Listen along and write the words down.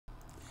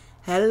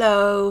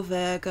Hello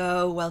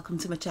Virgo, welcome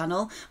to my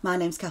channel. My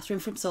name's Catherine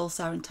from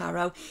Siren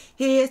Tarot,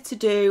 here to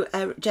do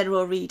a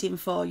general reading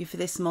for you for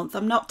this month.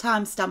 I'm not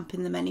time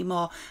stamping them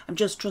anymore. I'm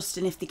just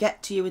trusting if they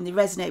get to you and they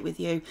resonate with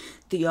you,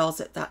 they're yours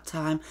at that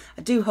time.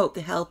 I do hope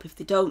they help. If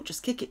they don't,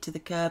 just kick it to the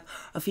curb.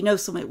 Or if you know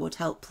something would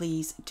help,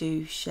 please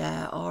do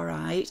share.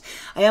 Alright,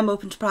 I am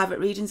open to private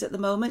readings at the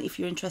moment. If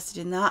you're interested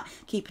in that,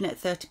 keeping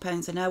it at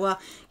 £30 an hour.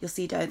 You'll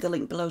see down the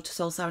link below to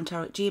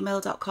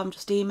soulsirentarot@gmail.com.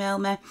 Just email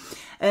me.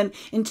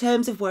 In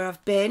terms of where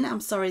I've been,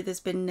 I'm sorry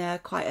there's been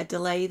quite a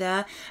delay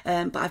there,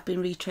 but I've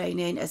been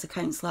retraining as a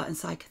counsellor and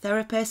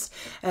psychotherapist,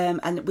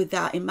 and with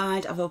that in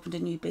mind I've opened a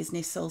new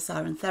business, Soul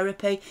Siren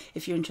Therapy.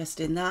 If you're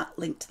interested in that,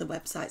 link to the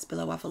websites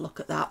below, have a look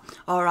at that.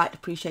 Alright,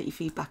 appreciate your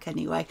feedback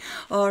anyway.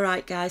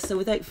 Alright guys, so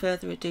without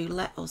further ado,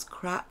 let us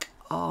crack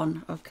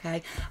on.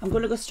 Okay, I'm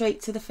going to go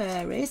straight to the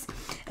fairies,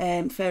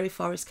 fairy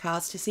forest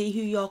cards, to see who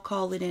you're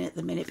calling in at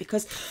the minute,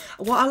 because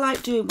what I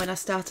like doing when I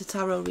start a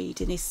tarot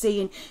reading is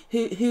seeing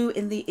who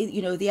in the,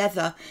 you know, the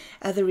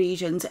other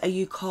regions are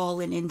you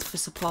calling in for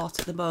support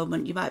at the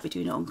moment. You might be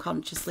doing it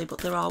unconsciously, but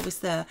they're always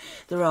there,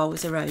 they're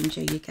always around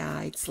you, your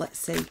guides. Let's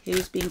see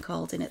who's being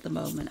called in at the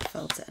moment. I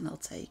felt it and I'll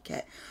take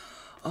it.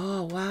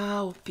 Oh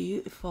wow,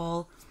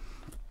 beautiful.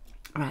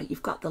 Right,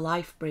 you've got the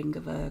life bringer,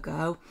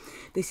 Virgo.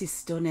 This is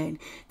stunning.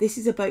 This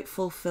is about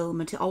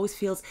fulfillment. It always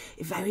feels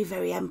very,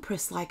 very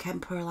empress-like,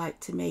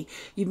 emperor-like to me.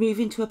 You move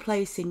into a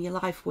place in your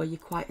life where you're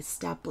quite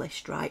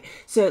established, right?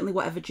 Certainly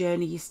whatever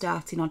journey you're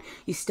starting on,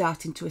 you're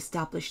starting to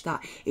establish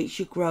that. It's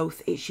your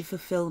growth, it's your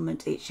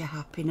fulfillment, it's your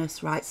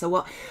happiness, right?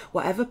 So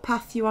whatever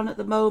path you're on at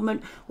the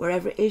moment,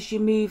 wherever it is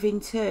you're moving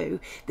to,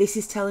 this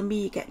is telling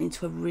me you're getting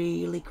into a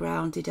really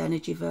grounded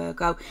energy,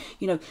 Virgo.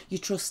 You know, you're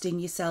trusting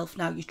yourself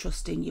now, you're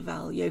trusting your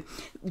value.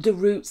 The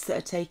roots that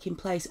are taking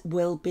place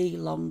will be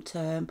long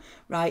term,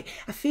 right?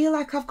 I feel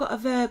like I've got a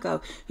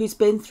Virgo who's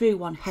been through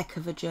one heck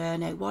of a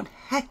journey,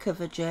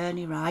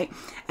 right?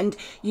 And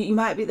you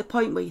might be at the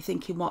point where you're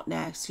thinking, what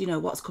next? You know,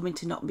 what's coming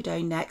to knock me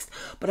down next?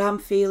 But I'm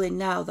feeling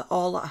now that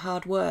all that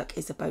hard work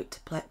is about to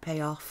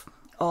pay off.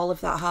 All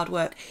of that hard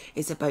work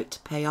is about to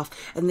pay off,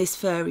 and this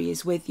fairy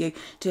is with you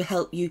to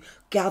help you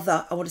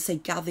gather, I want to say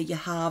gather your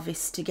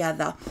harvest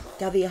together,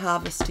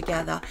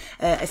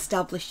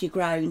 establish your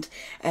ground,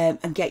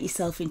 and get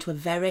yourself into a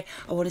very,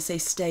 I want to say,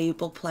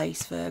 stable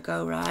place,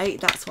 Virgo, right?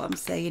 That's what I'm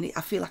saying.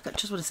 I feel like I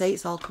just want to say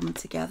it's all coming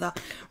together.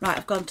 Right,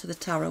 I've gone to the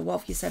tarot.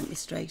 What have you sent me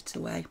straight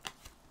away?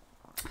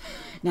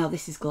 Now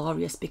this is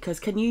glorious, because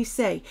can you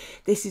see,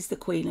 this is the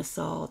Queen of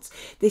Swords.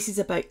 This is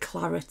about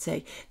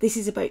clarity. This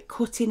is about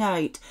cutting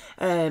out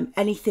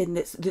anything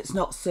that's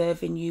not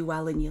serving you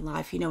well in your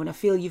life, you know. And I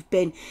feel you've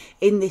been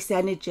in this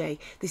energy.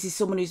 This is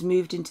someone who's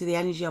moved into the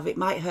energy of it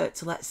might hurt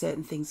to let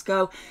certain things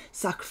go,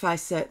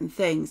 sacrifice certain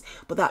things,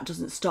 but that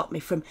doesn't stop me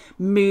from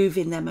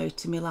moving them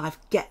out of my life,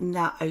 getting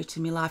that out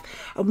of my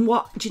life. And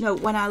what do you know,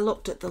 when I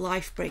looked at the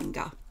life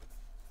bringer,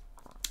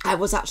 I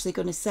was actually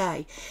going to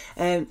say,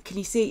 can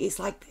you see, it's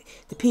like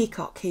the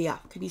peacock here.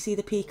 Can you see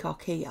the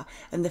peacock here?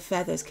 And the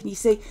feathers. Can you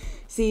see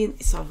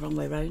it's the wrong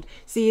way around.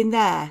 See in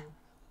there,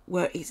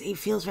 where it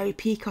feels very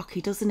peacocky,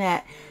 doesn't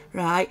it?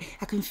 Right,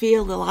 I can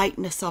feel the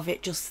lightness of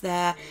it just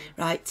there,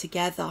 right,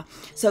 together.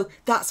 So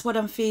that's what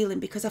I'm feeling,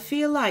 because I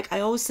feel like I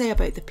always say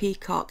about the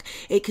peacock,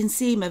 it can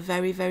seem a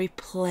very, very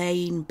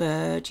plain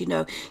bird, you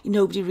know,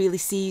 nobody really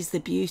sees the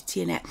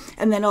beauty in it,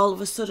 and then all of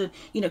a sudden,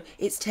 you know,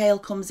 its tail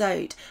comes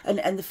out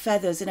and the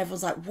feathers, and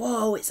everyone's like,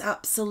 whoa, it's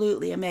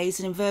absolutely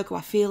amazing. And Virgo,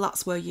 I feel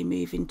that's where you're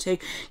moving to.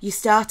 You're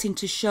starting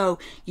to show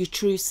your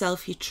true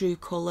self, your true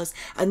colours,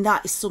 and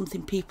that is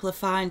something people are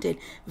finding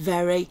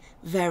very,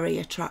 very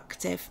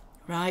attractive.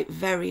 Right,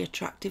 very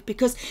attractive,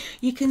 because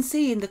you can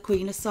see in the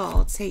Queen of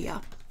Swords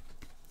here,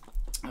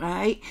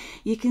 right,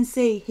 you can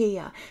see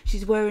here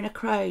she's wearing a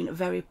crown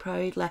very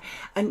proudly,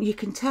 and you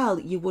can tell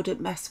you wouldn't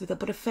mess with her,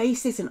 but her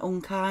face isn't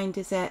unkind,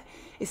 is it?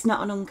 It's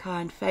not an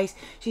unkind face.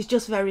 She's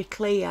just very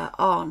clear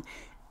on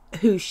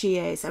who she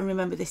is. And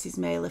remember, this is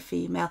male or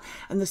female,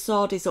 and the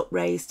sword is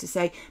upraised to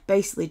say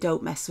basically,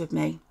 don't mess with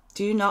me.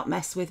 Do not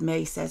mess with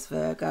me, says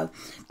Virgo.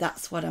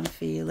 That's what I'm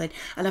feeling.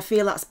 And I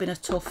feel that's been a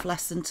tough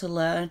lesson to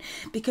learn,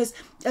 because,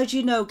 as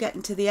you know,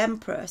 getting to the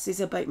Empress is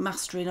about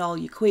mastering all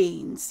your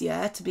queens,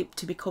 yeah,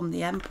 to become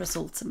the Empress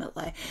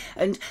ultimately.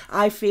 And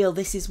I feel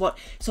this is what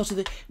sort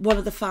of one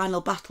of the final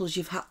battles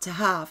you've had to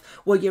have,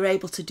 where you're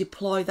able to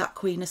deploy that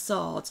Queen of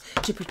Swords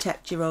to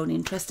protect your own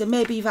interest. And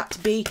maybe you've had to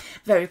be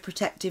very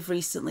protective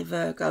recently,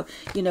 Virgo,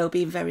 you know,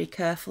 being very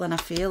careful. And I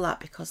feel that,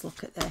 because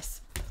look at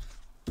this.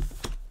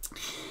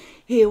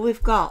 Here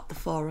we've got the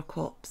Four of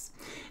Cups.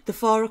 The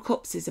Four of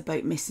Cups is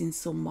about missing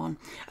someone,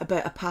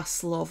 about a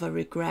past love, a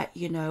regret,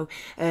 you know,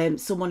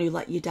 someone who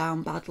let you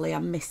down badly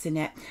and missing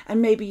it.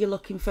 And maybe you're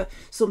looking for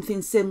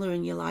something similar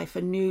in your life,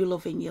 a new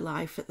love in your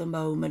life at the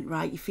moment,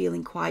 right? You're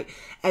feeling quite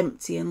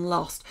empty and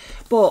lost,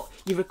 but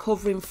you're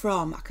recovering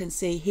from, I can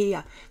see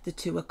here, the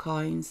Two of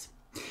Coins.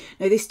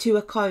 Now this Two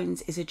of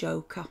Coins is a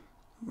joker.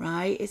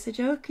 Right, it's a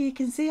joker. You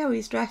can see how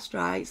he's dressed,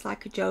 right? It's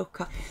like a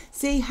joker.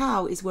 See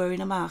how he's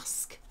wearing a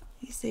mask.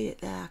 You see it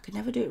there. I can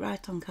never do it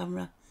right on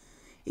camera.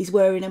 He's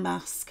wearing a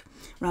mask.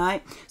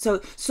 right?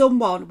 So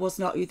someone was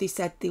not who they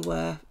said they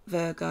were,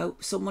 Virgo.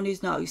 Someone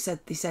who's not who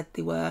they said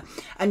they were,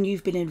 and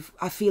you've been in.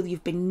 I feel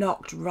you've been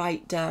knocked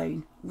right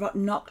down.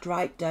 Knocked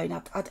right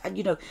down.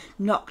 You know,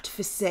 knocked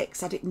for 6.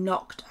 Had it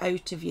knocked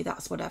out of you.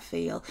 That's what I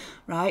feel,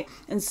 right?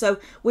 And so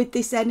with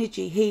this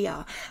energy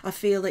here, I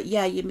feel that,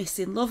 yeah, you're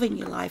missing love in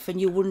your life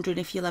and you're wondering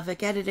if you'll ever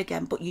get it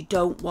again, but you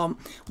don't want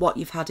what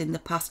you've had in the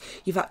past.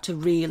 You've had to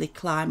really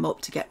climb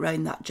up to get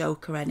round that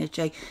Joker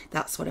energy.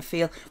 That's what I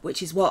feel,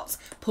 which is what's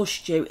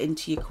pushed you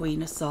into your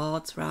Queen of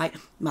Swords, right?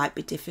 Might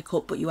be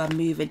difficult, but you are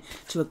moving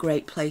to a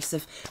great place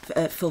of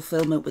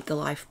fulfillment with the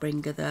life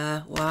bringer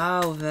there.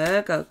 Wow,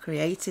 Virgo,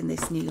 creating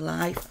this new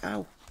life.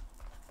 Ow.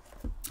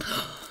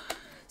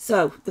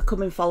 So they're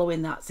coming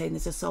following that, saying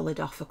there's a solid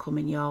offer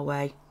coming your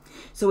way.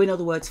 So in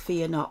other words,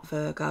 fear not,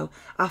 Virgo.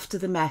 After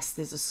the mess,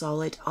 there's a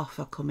solid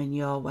offer coming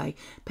your way.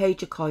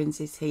 Page of Coins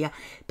is here.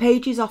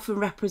 Pages often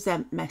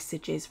represent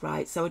messages,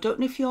 right? So I don't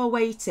know if you're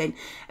waiting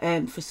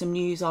for some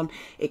news on,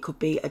 it could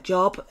be a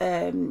job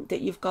that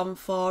you've gone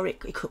for. It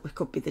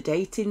could be the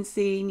dating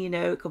scene, you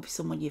know. It could be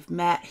someone you've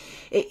met.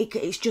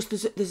 It's just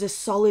there's a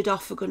solid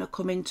offer going to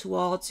come in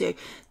towards you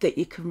that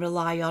you can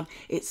rely on.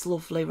 It's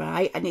lovely,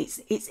 right? And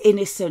it's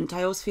innocent.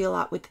 I always feel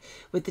that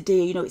with the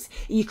deer, you know,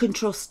 you can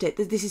trust it.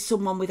 This is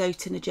someone without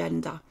an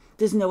agenda.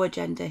 There's no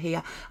agenda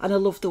here, and I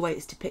love the way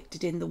it's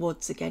depicted in the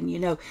woods again, you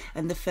know,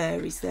 and the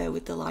fairies there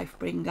with the life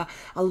bringer.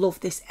 I love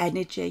this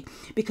energy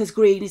because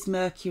green is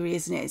Mercury,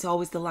 isn't it? It's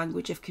always the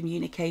language of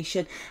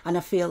communication, and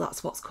I feel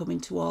that's what's coming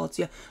towards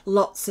you.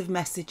 Lots of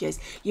messages.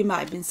 You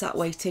might have been sat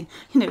waiting,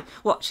 you know,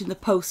 watching the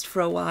post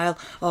for a while,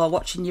 or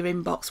watching your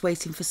inbox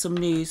waiting for some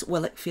news.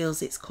 Well, it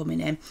feels it's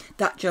coming in.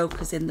 That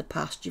Joker's in the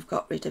past. You've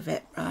got rid of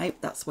it,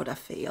 right? That's what I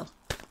feel.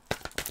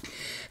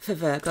 For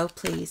Virgo,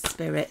 please,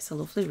 Spirit. It's a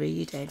lovely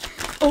reading.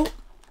 Oh,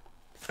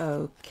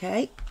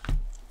 okay.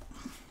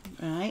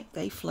 Right,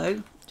 they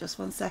flew. Just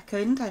 1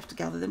 second. I have to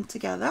gather them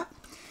together.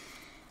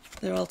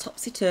 They're all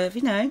topsy-turvy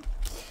now.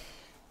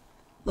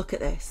 Look at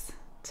this.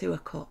 2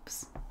 of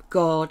Cups.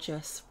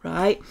 Gorgeous,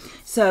 right?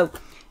 So,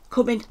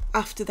 coming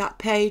after that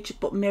page,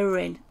 but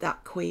mirroring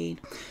that Queen.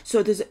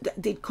 So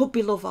there could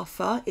be love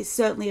offer. It's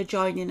certainly a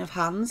joining of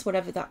hands,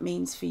 whatever that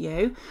means for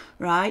you,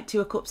 right?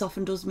 2 of Cups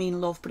often does mean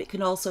love, but it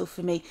can also,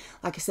 for me,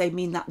 like I say,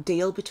 mean that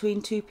deal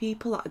between 2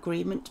 people, that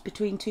agreement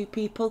between 2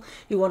 people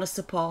who want to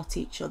support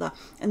each other.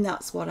 And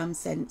that's what I'm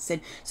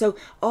sensing. So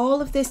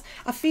all of this,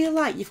 I feel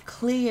like you've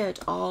cleared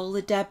all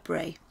the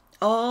debris,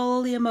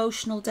 all the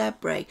emotional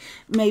debris,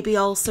 maybe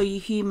also your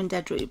human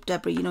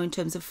debris, you know, in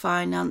terms of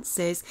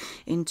finances,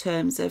 in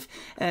terms of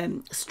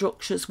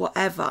structures,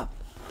 whatever,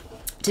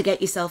 to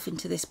get yourself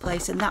into this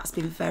place. And that's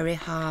been very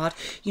hard.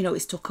 You know,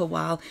 it's took a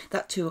while.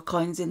 That 2 of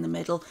Coins in the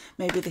middle.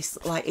 Maybe this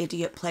like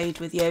idiot played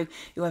with you,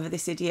 whoever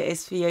this idiot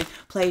is for you,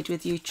 played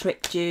with you,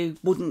 tricked you,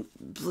 wouldn't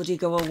bloody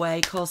go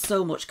away, caused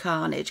so much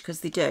carnage,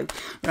 because they do,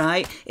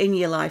 right, in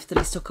your life, that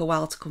it's took a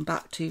while to come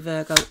back to,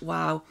 Virgo.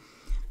 Wow.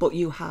 But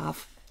you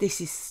have. This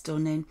is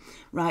stunning,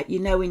 right? You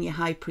know, in your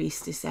High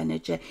Priestess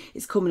energy,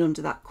 it's coming under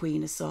that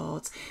Queen of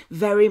Swords.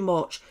 Very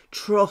much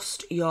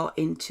trust your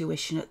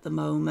intuition at the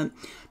moment.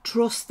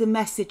 Trust the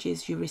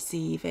messages you're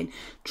receiving.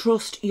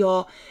 Trust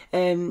your,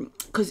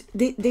 because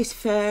this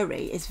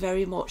fairy is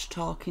very much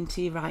talking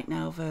to you right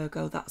now,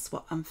 Virgo. That's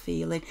what I'm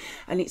feeling.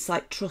 And it's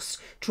like, trust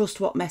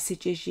what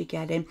messages you're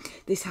getting.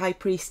 This High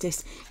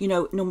Priestess, you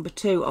know, number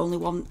 2, only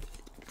one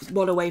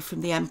away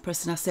from the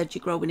Empress, and I said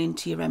you're growing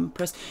into your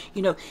Empress.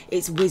 You know,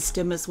 it's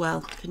wisdom as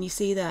well. Can you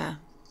see there?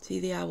 See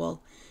the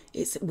owl?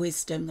 It's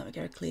wisdom. Let me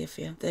get it clear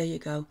for you. There you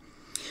go.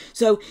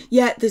 So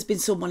yeah, there's been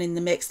someone in the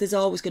mix. There's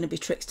always going to be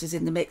tricksters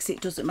in the mix. It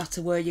doesn't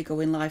matter where you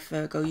go in life,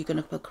 Virgo, you're going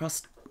to come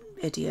across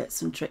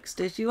idiots and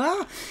tricksters. You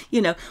are.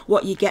 You know,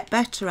 what you get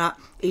better at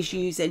is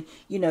using,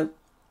 you know,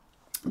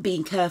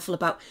 being careful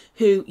about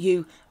who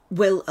you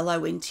will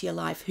allow into your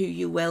life, who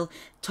you will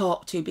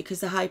talk to, because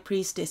the High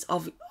Priestess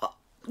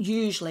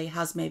usually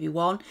has maybe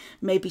 1,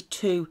 maybe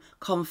 2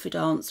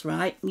 confidants,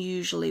 right?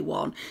 Usually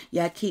 1.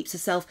 Yeah, keeps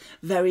herself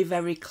very,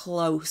 very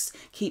close,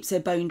 keeps her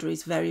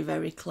boundaries very,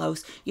 very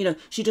close. You know,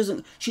 she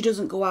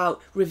doesn't go out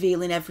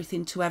revealing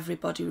everything to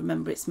everybody.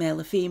 Remember, it's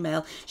male or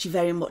female. She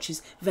very much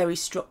is very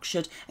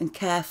structured and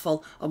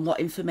careful on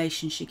what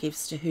information she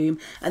gives to whom,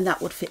 and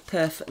that would fit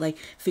perfectly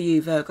for you,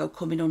 Virgo,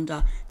 coming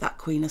under that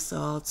Queen of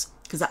Swords,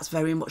 because that's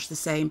very much the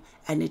same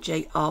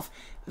energy of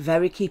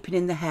very keeping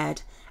in the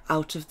head,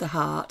 out of the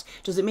heart.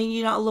 Doesn't mean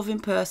you're not a loving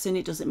person.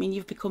 It doesn't mean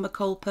you've become a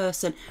cold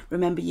person.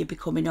 Remember, you're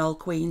becoming all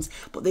queens.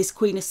 But this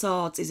Queen of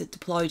Swords is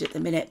deployed at the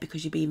minute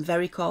because you're being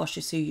very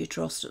cautious who you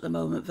trust at the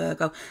moment,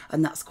 Virgo,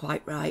 and that's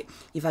quite right.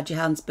 You've had your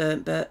hands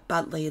burnt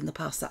badly in the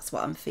past. That's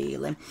what I'm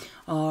feeling.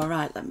 All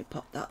right, let me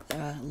pop that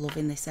there.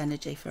 Loving this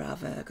energy for our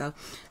Virgo.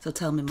 So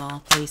tell me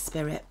more, please,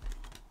 Spirit.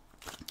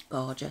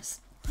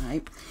 Gorgeous,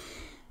 right?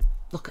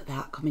 Look at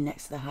that coming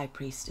next to the High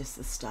Priestess,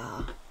 the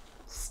star.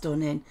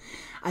 stunning.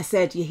 I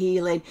said you're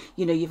healing,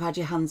 you know, you've had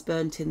your hands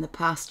burnt in the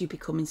past, you're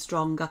becoming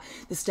stronger.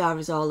 The star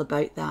is all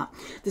about that.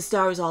 The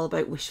star is all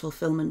about wish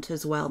fulfillment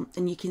as well.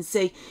 And you can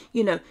see,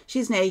 you know,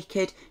 she's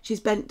naked, she's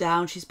bent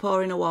down, she's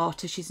pouring her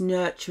water, she's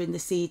nurturing the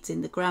seeds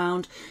in the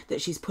ground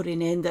that she's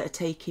putting in that are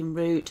taking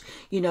root.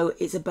 You know,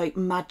 it's about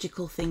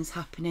magical things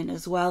happening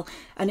as well.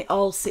 And it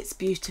all sits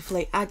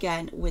beautifully,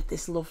 again, with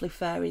this lovely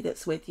fairy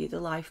that's with you, the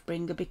life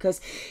bringer,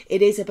 because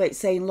it is about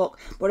saying, look,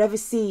 whatever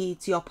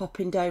seeds you're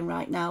popping down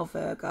right now,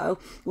 Virgo,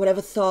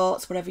 whatever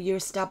thoughts, whatever you're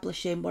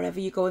establishing, whatever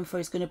you're going for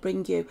is going to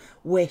bring you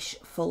wish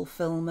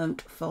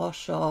fulfillment for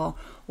sure.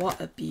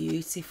 What a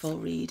beautiful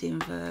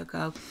reading,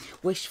 Virgo.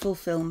 Wish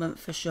fulfillment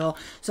for sure.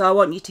 So I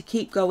want you to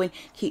keep going,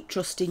 keep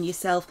trusting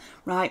yourself,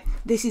 right?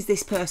 This is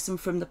this person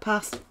from the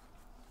past.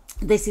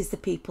 This is the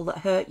people that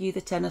hurt you,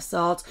 the Ten of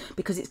Swords,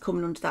 because it's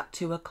coming under that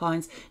Two of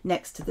Coins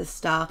next to the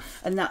star.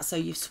 And that's how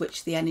you've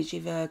switched the energy,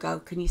 Virgo.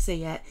 Can you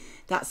see it?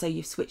 That's how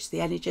you've switched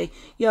the energy.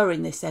 You're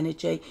in this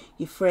energy.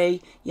 You're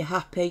free. You're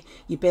happy.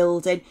 You're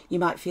building. You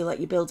might feel like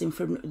you're building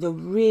from the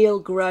real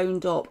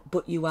ground up,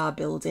 but you are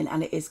building,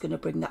 and it is going to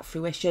bring that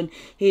fruition.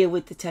 Here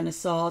with the Ten of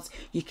Swords,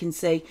 you can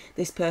see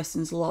this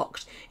person's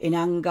locked in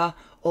anger,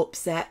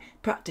 upset,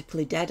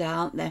 practically dead,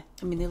 aren't they?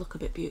 I mean, they look a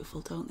bit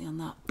beautiful, don't they, on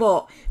that?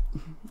 But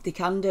they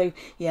can do,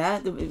 yeah,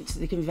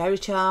 they can be very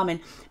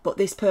charming. But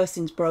this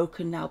person's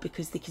broken now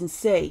because they can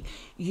see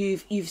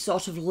you've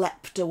sort of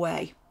leapt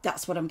away.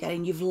 That's what I'm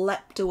getting. You've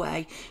leapt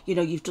away. You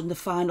know, you've done the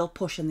final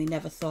push and they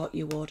never thought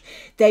you would.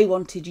 They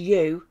wanted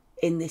you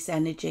in this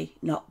energy,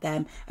 not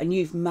them. And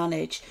you've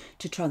managed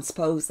to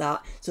transpose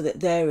that so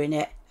that they're in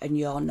it and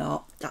you're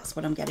not. That's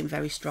what I'm getting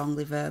very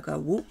strongly, Virgo.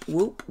 Whoop,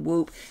 whoop,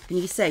 whoop. Can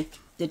you see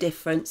the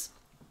difference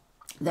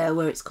there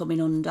where it's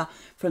coming under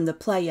from the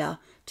player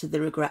to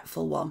the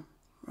regretful one,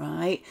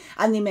 right?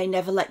 And they may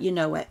never let you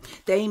know it.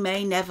 They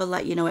may never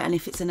let you know it. And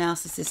if it's a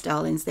narcissist,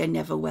 darlings, they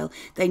never will.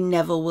 They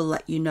never will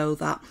let you know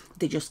that.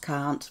 They just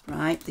can't,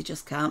 right? They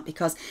just can't,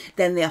 because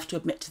then they have to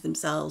admit to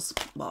themselves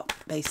what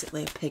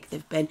basically a pig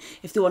they've been.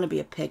 If they want to be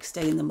a pig,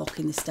 stay in the muck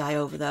in the sty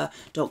over there.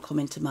 Don't come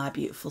into my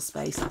beautiful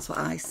space. That's what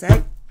I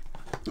say.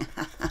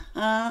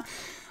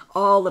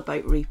 All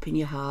about reaping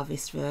your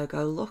harvest,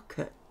 Virgo. Look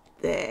at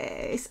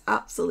this,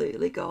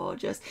 absolutely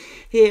gorgeous.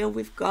 Here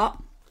we've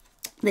got,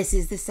 this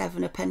is the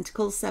Seven of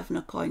Pentacles, Seven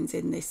of Coins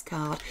in this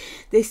card.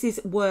 This is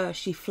where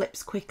she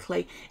flips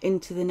quickly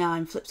into the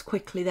Nine, flips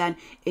quickly then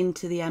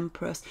into the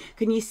Empress.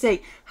 Can you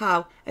see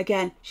how,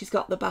 again, she's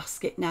got the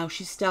basket now.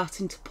 She's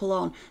starting to pull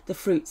on the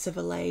fruits of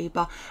her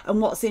labour.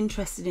 And what's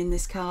interesting in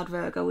this card,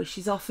 Virgo, is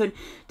she's often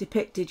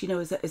depicted, you know,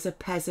 as a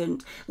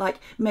peasant. Like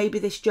maybe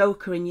this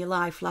joker in your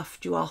life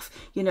laughed you off,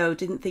 you know,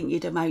 didn't think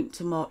you'd amount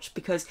to much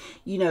because,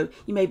 you know,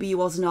 maybe you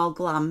wasn't all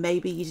glam.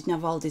 Maybe you didn't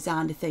have all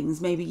designer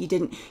things. Maybe you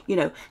didn't, you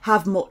know,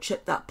 have much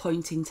at that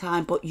point in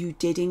time, but you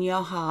did in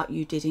your heart,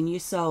 you did in your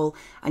soul,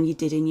 and you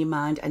did in your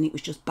mind, and it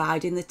was just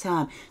biding the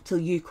time till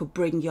you could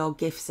bring your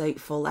gifts out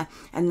fully.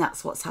 And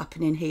that's what's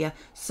happening here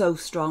so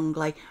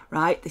strongly,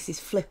 right? This is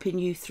flipping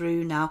you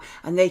through now,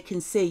 and they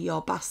can see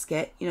your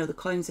basket, you know, the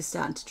coins are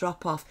starting to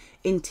drop off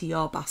into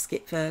your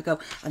basket, Virgo,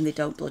 and they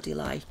don't bloody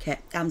like it.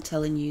 I'm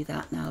telling you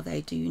that now,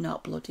 they do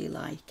not bloody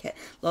like it.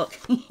 Look,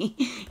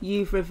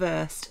 you've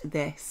reversed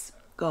this.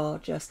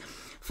 Gorgeous.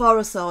 Four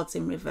of Swords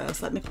in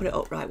reverse. Let me put it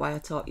up right while I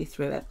talk you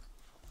through it.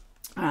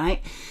 All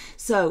right,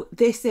 so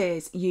this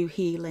is you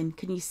healing.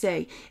 Can you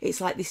see?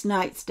 It's like this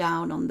knight's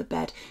down on the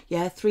bed.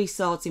 Yeah, three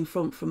swords in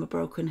front from a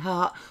broken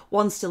heart.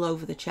 One still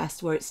over the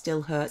chest where it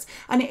still hurts.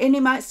 And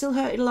it might still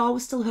hurt. It'll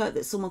always still hurt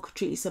that someone could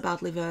treat you so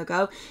badly,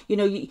 Virgo. You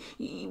know,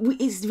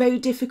 it's very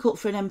difficult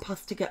for an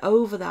empath to get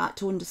over that,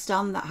 to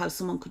understand that, how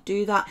someone could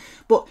do that.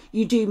 But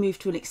you do move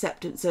to an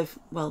acceptance of,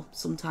 well,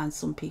 sometimes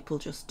some people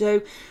just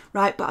do,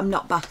 right? But I'm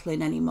not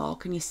battling anymore.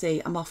 Can you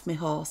see? I'm off my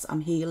horse.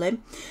 I'm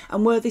healing.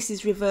 And where this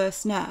is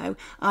reversed now,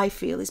 I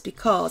feel, is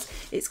because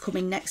it's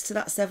coming next to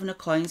that Seven of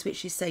Coins,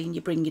 which is saying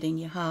you're bringing in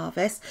your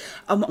harvest.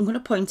 And I'm going to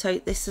point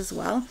out this as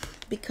well,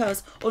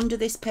 because under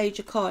this Page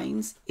of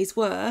Coins is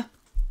where,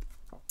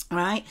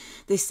 right,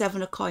 this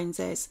Seven of Coins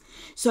is.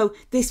 So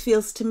this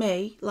feels to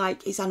me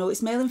like, I know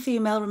it's male and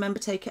female, remember,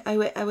 take it how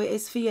it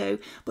is for you,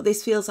 but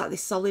this feels like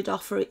this solid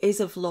offer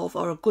is of love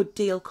or a good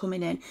deal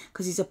coming in,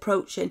 because he's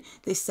approaching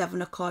this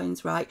Seven of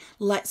Coins, right?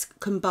 Let's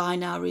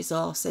combine our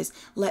resources,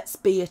 let's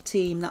be a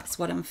team. That's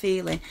what I'm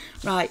feeling,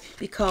 right?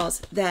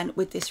 Because then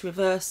with this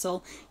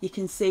reversal, you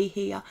can see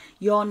here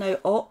you're now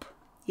up.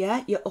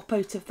 Yeah, you're up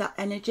out of that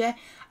energy,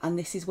 and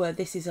this is where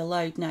this is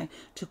allowed now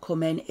to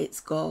come in. It's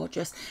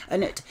gorgeous.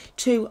 And at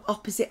two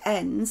opposite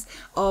ends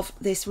of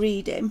this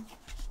reading,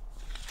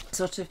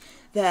 sort of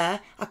there,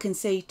 I can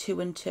see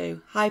 2 and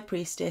 2, High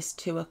Priestess,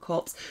 2 of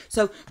Cups.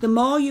 So the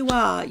more you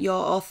are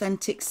your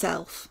authentic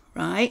self,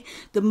 right,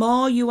 the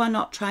more you are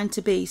not trying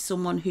to be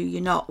someone who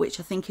you're not, which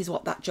I think is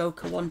what that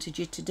Joker wanted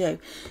you to do,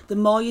 the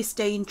more you're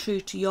staying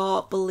true to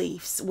your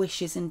beliefs,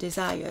 wishes and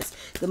desires,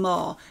 the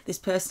more this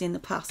person in the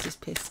past is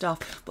pissed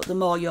off, but the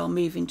more you're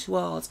moving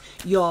towards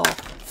your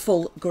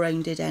full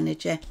grounded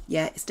energy.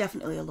 Yeah, it's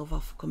definitely a love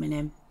offer coming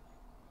in.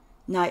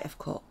 Knight of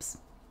Cups.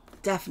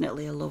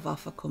 definitely a love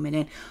offer coming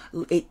in.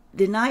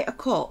 The Knight of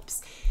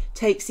Cups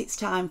takes its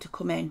time to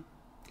come in.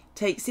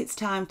 Takes its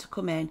time to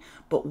come in.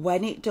 But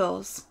when it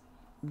does,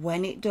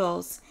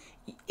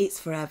 it's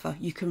forever.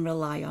 You can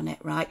rely on it,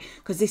 right?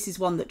 Because this is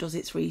one that does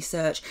its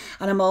research.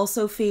 And I'm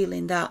also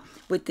feeling that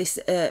with this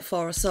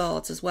Four of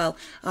Swords as well,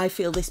 I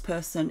feel this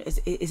person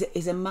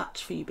is a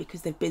match for you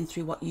because they've been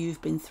through what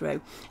you've been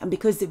through. And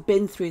because they've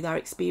been through their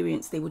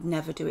experience, they would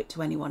never do it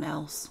to anyone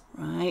else,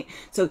 right?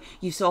 So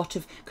you sort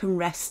of can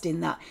rest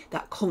in that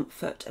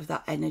comfort of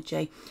that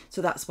energy.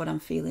 So that's what I'm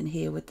feeling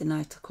here with the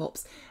Knight of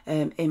Cups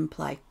in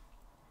play.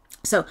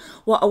 So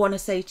what I want to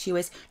say to you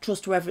is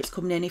trust wherever it's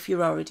coming in. If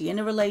you're already in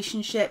a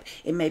relationship,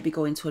 it may be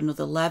going to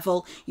another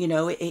level. You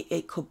know,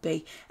 it could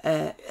be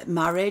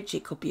marriage.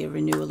 It could be a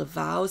renewal of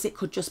vows. It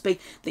could just be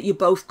that you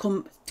both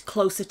come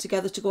closer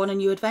together to go on a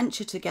new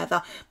adventure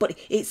together. But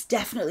it's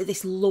definitely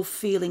this love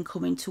feeling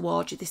coming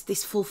towards you,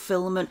 this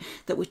fulfillment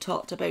that we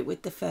talked about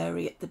with the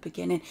fairy at the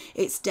beginning.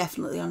 It's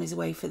definitely on his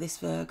way for this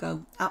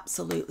Virgo.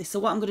 Absolutely. So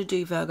what I'm going to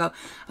do, Virgo,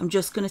 I'm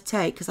just going to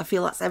take, because I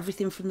feel that's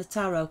everything from the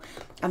tarot,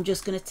 I'm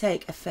just going to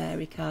take a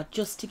fairy card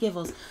just to give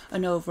us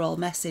an overall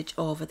message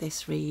over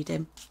this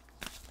reading.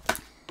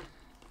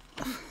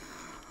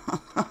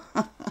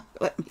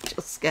 Let me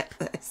just get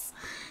this.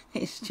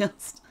 It's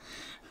just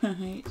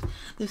right.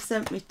 They've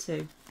sent me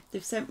two.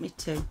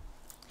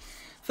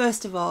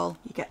 First of all,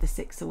 you get the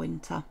Six of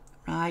Winter,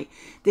 right?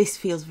 This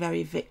feels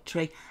very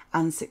victory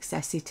and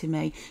successy to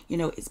me. You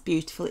know, it's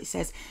beautiful. It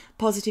says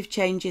positive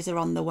changes are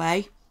on the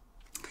way.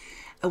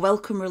 A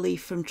welcome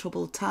relief from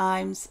troubled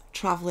times,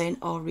 travelling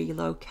or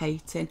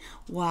relocating.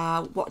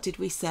 Wow, what did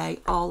we say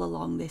all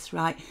along this,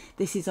 right?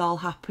 This is all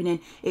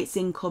happening. It's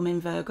incoming,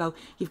 Virgo.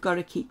 You've got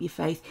to keep your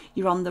faith.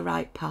 You're on the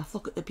right path.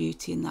 Look at the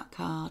beauty in that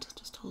card.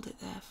 Just hold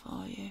it there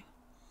for you.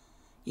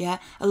 Yeah,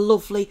 a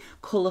lovely,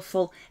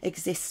 colourful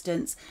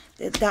existence.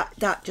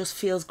 That just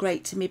feels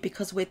great to me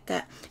because with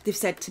that, they've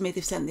said to me,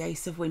 they've sent the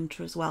Ace of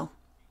Winter as well.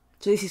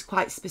 So this is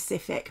quite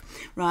specific,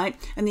 right?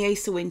 And the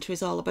Ace of Winter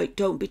is all about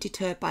don't be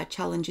deterred by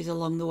challenges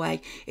along the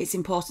way. It's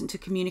important to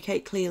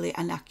communicate clearly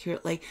and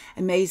accurately.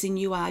 Amazing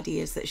new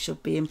ideas that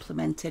should be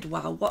implemented.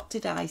 Wow, what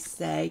did I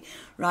say?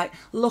 Right,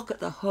 look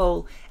at the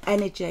whole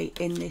energy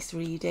in this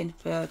reading,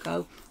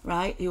 Virgo,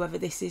 right? Whoever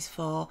this is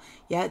for,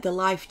 yeah? The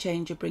life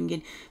changer,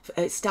 bringing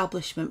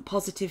establishment,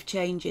 positive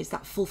changes,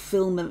 that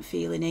fulfillment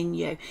feeling in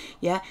you,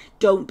 yeah?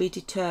 Don't be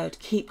deterred.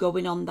 Keep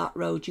going on that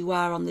road. You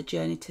are on the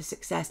journey to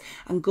success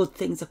and good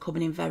things are coming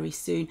in very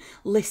soon.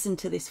 Listen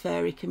to this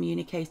fairy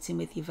communicating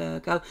with you,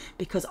 Virgo,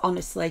 because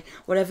honestly,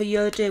 whatever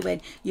you're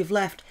doing, you've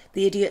left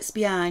the idiots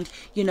behind.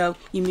 You know,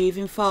 you're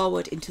moving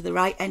forward into the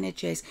right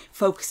energies,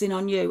 focusing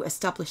on you,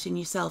 establishing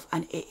yourself,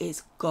 and it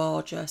is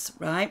gorgeous,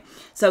 right?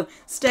 So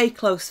stay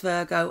close,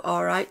 Virgo,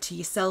 all right, to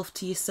yourself,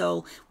 to your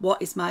soul.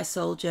 What is my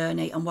soul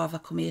journey and what have I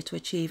come here to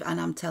achieve?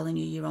 And I'm telling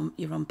you,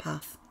 you're on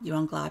path. You're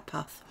on glide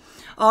path.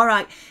 All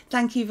right,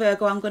 thank you,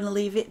 Virgo. I'm going to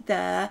leave it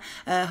there.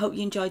 Hope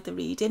you enjoyed the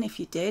reading. If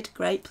you did,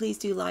 great. Please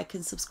do like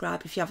and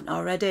subscribe if you haven't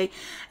already.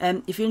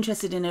 If you're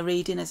interested in a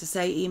reading, as I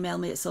say, email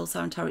me at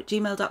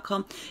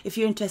soulsirentarot@gmail.com. If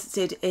you're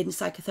interested in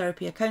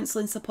psychotherapy or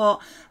counselling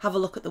support, have a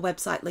look at the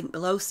website link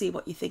below, see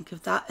what you think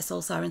of that,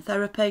 Soul Siren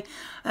Therapy.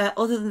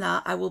 Other than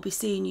that, I will be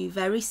seeing you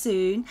very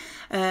soon.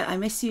 I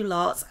miss you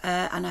lots,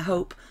 and I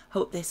hope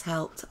this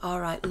helped. All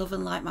right, love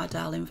and light, my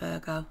darling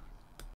Virgo.